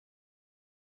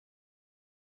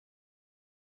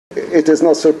It is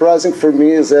not surprising for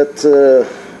me that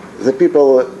the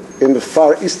people in the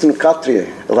Far Eastern country,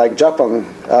 like Japan,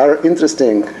 are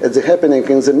interested at the happening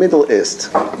in the Middle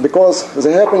East, because the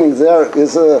happening there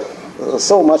is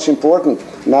so much important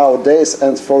nowadays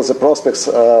and for the prospects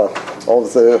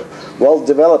of the world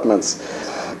developments.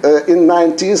 In the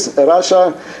 90s,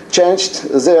 Russia changed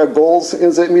their goals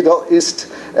in the Middle East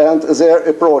and their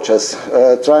approaches,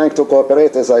 trying to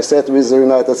cooperate, as I said, with the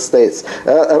United States.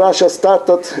 Russia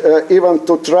started even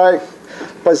to try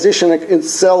positioning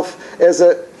itself as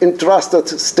an entrusted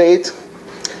state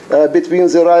between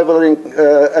the rivaling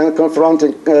and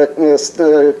confronting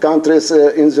countries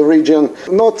in the region,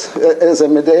 not as a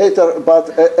mediator, but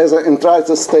as an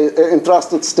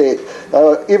entrusted state,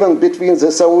 even between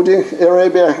the Saudi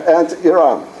Arabia and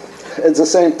Iran. At the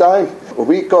same time,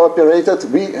 we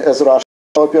as Russia,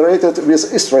 cooperated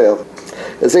with Israel.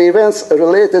 The events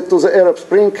related to the Arab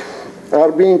Spring are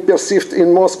being perceived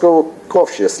in Moscow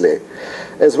cautiously,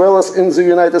 as well as in the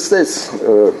United States.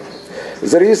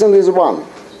 The reason is one.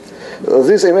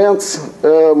 These events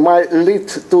might lead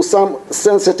to some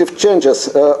sensitive changes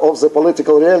of the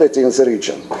political reality in the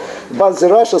region. But the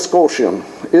Russia's caution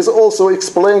is also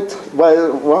explained by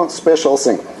one special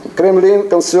thing. By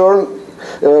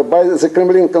the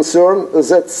Kremlin concern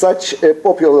that such a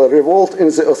popular revolt in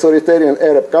the authoritarian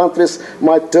Arab countries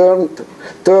might turn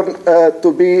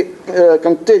to be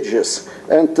contagious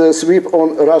and sweep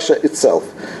on Russia itself.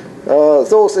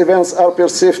 Those events are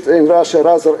perceived in Russia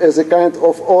rather as a kind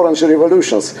of orange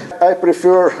revolutions. I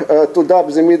prefer to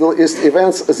dub the Middle East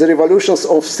events the revolutions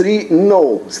of three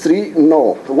no.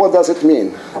 What does it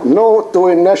mean? No to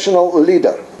a national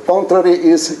leader. Contrary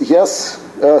is yes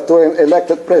to an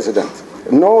elected president.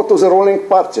 No to the ruling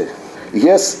party.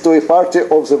 Yes to a party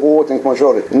of the voting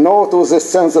majority. No to the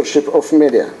censorship of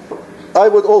media. I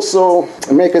would also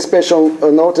make a special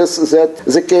notice that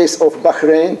the case of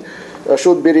Bahrain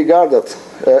should be regarded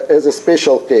as a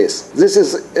special case. This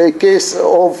is a case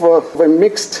of a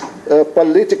mixed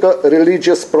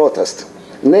politico-religious protest.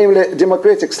 Namely,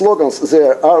 democratic slogans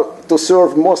there are to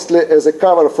serve mostly as a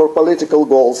cover for political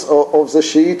goals of the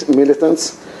Shiite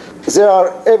militants. There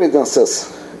are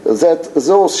evidences that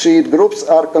those Shiite groups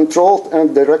are controlled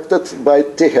and directed by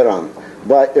Tehran,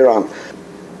 by Iran.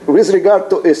 With regard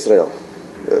to Israel,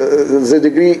 the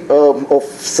degree of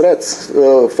threats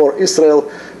for Israel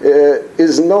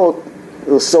is not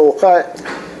so high.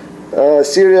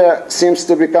 Syria seems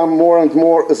to become more and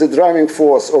more the driving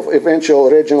force of eventual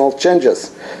regional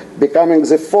changes, becoming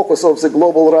the focus of the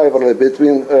global rivalry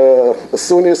between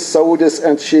Sunnis, Saudis,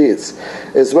 and Shiites,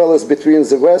 as well as between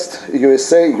the West,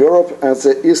 USA, Europe, and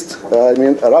the East,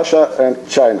 Russia and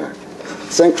China.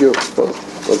 Thank you for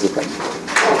the time.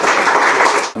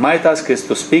 My task is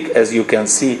to speak, as you can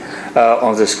see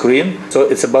on the screen. So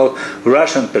it's about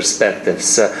Russian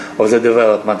perspectives of the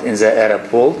development in the Arab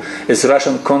world. It's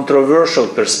Russian controversial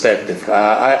perspective.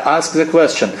 I ask the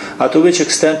question, to which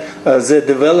extent the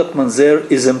development there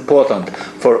is important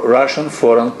for Russian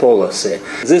foreign policy.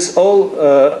 This all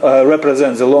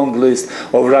represents a long list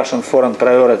of Russian foreign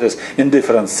priorities in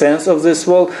different sense of this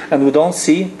world, and we don't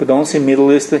see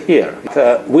Middle East here.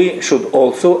 We should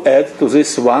also add to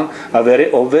this one a very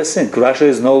obvious thing. Russia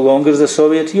is no longer the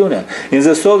Soviet Union. In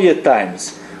the Soviet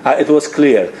times, it was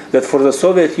clear that for the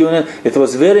Soviet Union it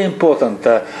was very important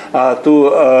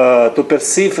to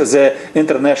perceive the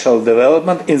international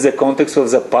development in the context of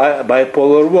the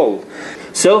bipolar world.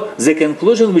 So the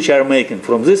conclusion which I'm making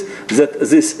from this, that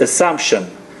this assumption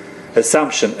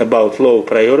about low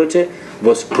priority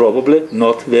was probably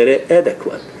not very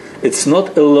adequate. It's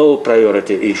not a low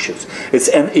priority issue. It's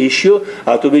an issue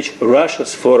to which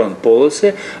Russia's foreign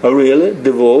policy really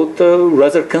devote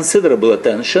rather considerable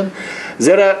attention.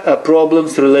 There are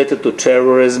problems related to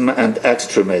terrorism and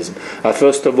extremism.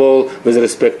 First of all, with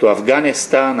respect to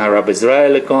Afghanistan,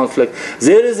 Arab-Israeli conflict,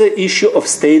 there is the issue of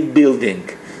state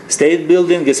building. State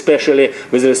building, especially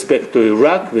with respect to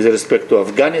Iraq, with respect to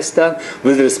Afghanistan,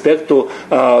 with respect to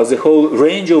the whole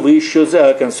range of issues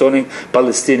concerning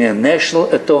Palestinian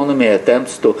national autonomy,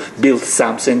 attempts to build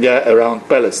something around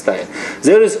Palestine.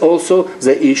 There is also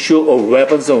the issue of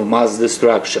weapons of mass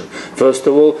destruction. First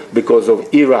of all, because of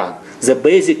Iran. The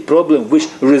basic problem which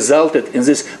resulted in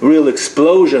this real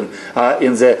explosion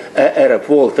in the Arab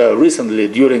world recently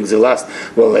during the last,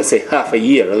 well, let's say half a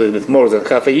year, a little bit more than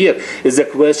half a year, is the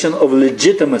question of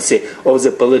legitimacy of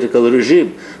the political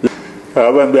regime.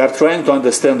 When we are trying to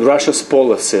understand Russia's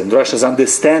policy and Russia's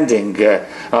understanding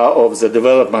of the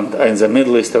development in the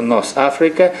Middle East and North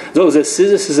Africa, so the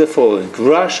thesis is the following.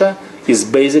 Russia is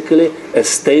basically a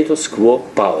status quo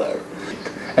power.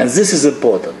 And this is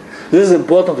important. This is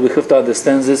important. We have to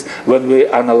understand this when we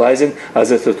are analyzing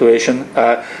the situation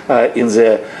in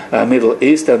the Middle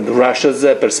East and Russia's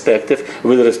perspective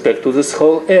with respect to this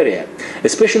whole area,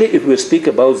 especially if we speak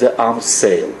about the arms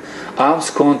sale.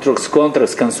 Arms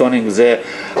contracts concerning the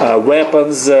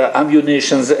weapons,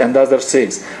 ammunitions, and other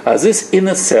things. This in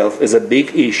itself is a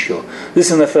big issue.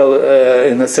 This in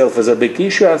itself is a big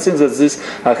issue. I think that this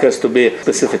has to be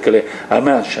specifically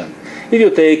mentioned. If you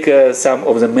take some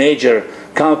of the major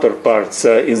counterparts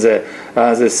in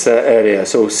this area,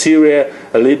 so Syria,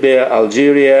 Libya,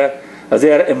 Algeria,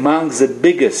 they are among the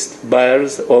biggest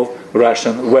buyers of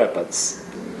Russian weapons.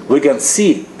 We can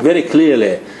see very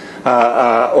clearly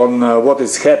on what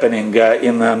is happening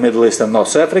in Middle East and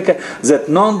North Africa, that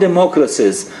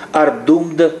non-democracies are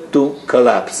doomed to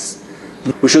collapse.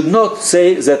 We should not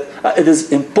say that it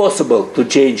is impossible to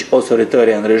change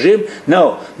authoritarian regime.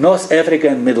 No, North Africa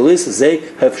and Middle East, they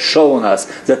have shown us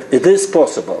that it is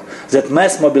possible, that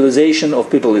mass mobilization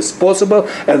of people is possible,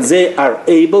 and they are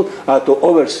able to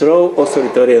overthrow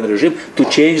authoritarian regime, to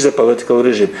change the political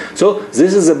regime. So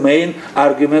this is the main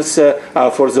arguments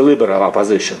for the liberal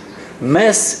opposition.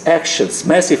 Mass actions,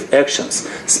 massive actions,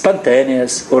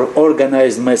 spontaneous or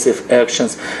organized massive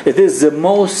actions, it is the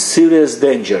most serious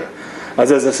danger that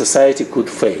the society could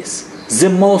face. The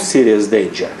most serious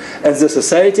danger. And the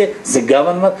society, the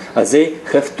government, they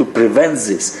have to prevent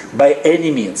this by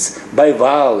any means, by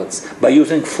violence, by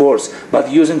using force, by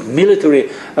using military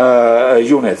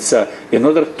units in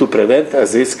order to prevent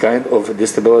this kind of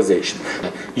destabilization.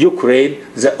 Ukraine,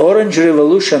 the Orange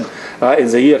Revolution in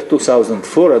the year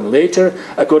 2004 and later,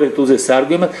 according to this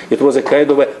argument, it was a kind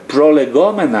of a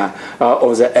prolegomena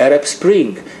of the Arab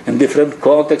Spring in different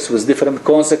contexts with different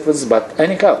consequences, but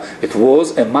anyhow, it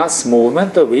was a mass movement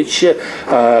which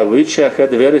had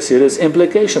very serious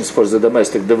implications for the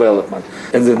domestic development.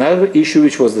 And another issue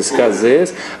which was discussed there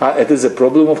is it is a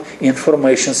problem of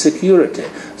information security,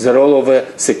 the role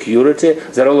of security,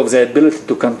 the role of the ability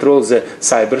to control the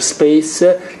cyberspace,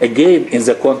 again in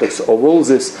the context of all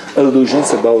these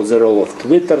illusions about the role of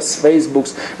Twitters,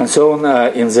 Facebooks, and so on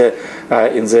in the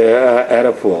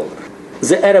Arab world.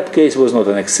 The Arab case was not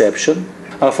an exception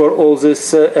for all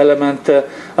this element.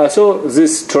 So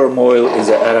this turmoil in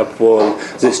the Arab world,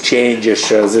 these changes,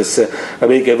 these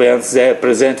big events, they are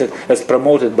presented as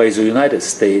promoted by the United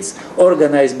States,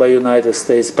 organized by the United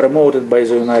States, promoted by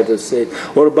the United States,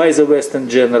 or by the West in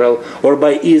general, or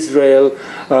by Israel.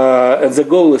 And the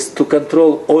goal is to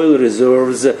control oil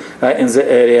reserves in the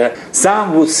area.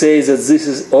 Some would say that this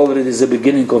is already the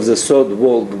beginning of the Third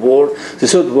World War. The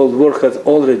Third World War has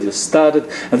already started,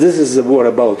 and this is a war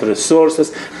about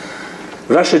resources.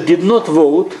 Russia did not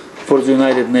vote for the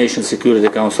United Nations Security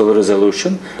Council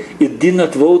resolution. It did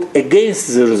not vote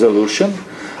against the resolution.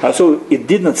 So it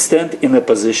did not stand in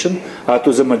opposition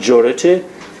to the majority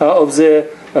of the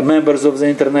members of the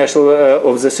international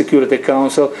of the Security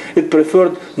Council. It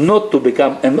preferred not to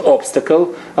become an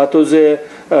obstacle to the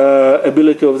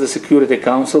ability of the Security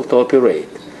Council to operate.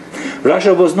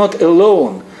 Russia was not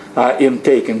alone in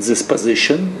taking this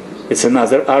position. It's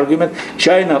another argument.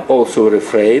 China also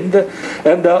refrained.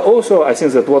 And also, I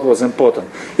think that what was important,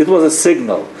 it was a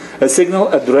signal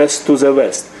addressed to the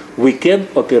West. We can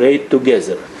operate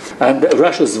together. And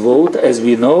Russia's vote, as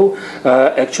we know,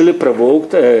 actually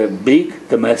provoked a big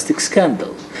domestic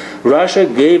scandal. Russia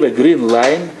gave a green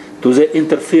line to the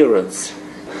interference.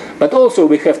 But also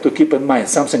we have to keep in mind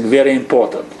something very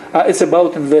important. It's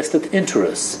about invested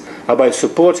interests. By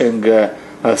supporting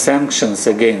sanctions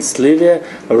against Libya,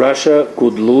 Russia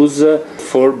could lose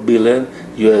 $4 billion.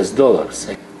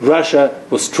 Russia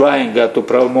was trying to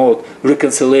promote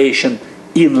reconciliation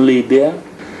in Libya.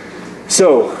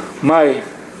 So, my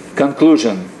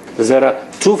conclusion, there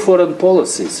are two foreign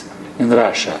policies in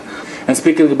Russia. And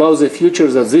speaking about the future,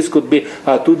 that this could be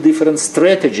two different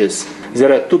strategies.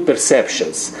 There are two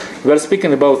perceptions. We are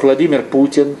speaking about Vladimir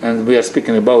Putin and we are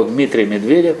speaking about Dmitry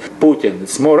Medvedev. Putin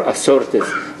is more assertive,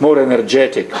 more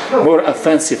energetic, more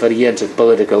offensive-oriented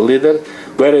political leader,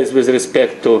 whereas with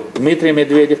respect to Dmitry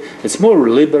Medvedev, it's more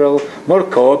liberal, more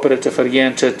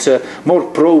cooperative-oriented,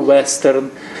 more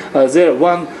pro-Western. There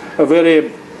one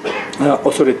very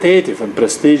authoritative and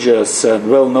prestigious and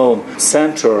well-known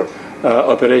center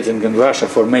operating in Russia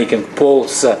for making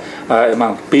polls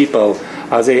among people.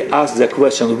 They asked the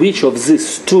question, which of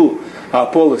these two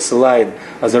policy lines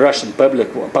the Russian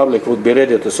public would be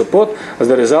ready to support.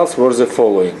 The results were the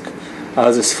following.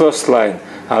 This first line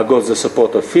got the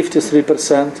support of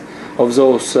 53% of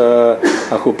those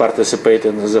who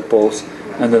participated in the polls,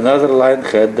 and another line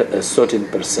had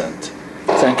 13%.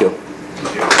 Thank you.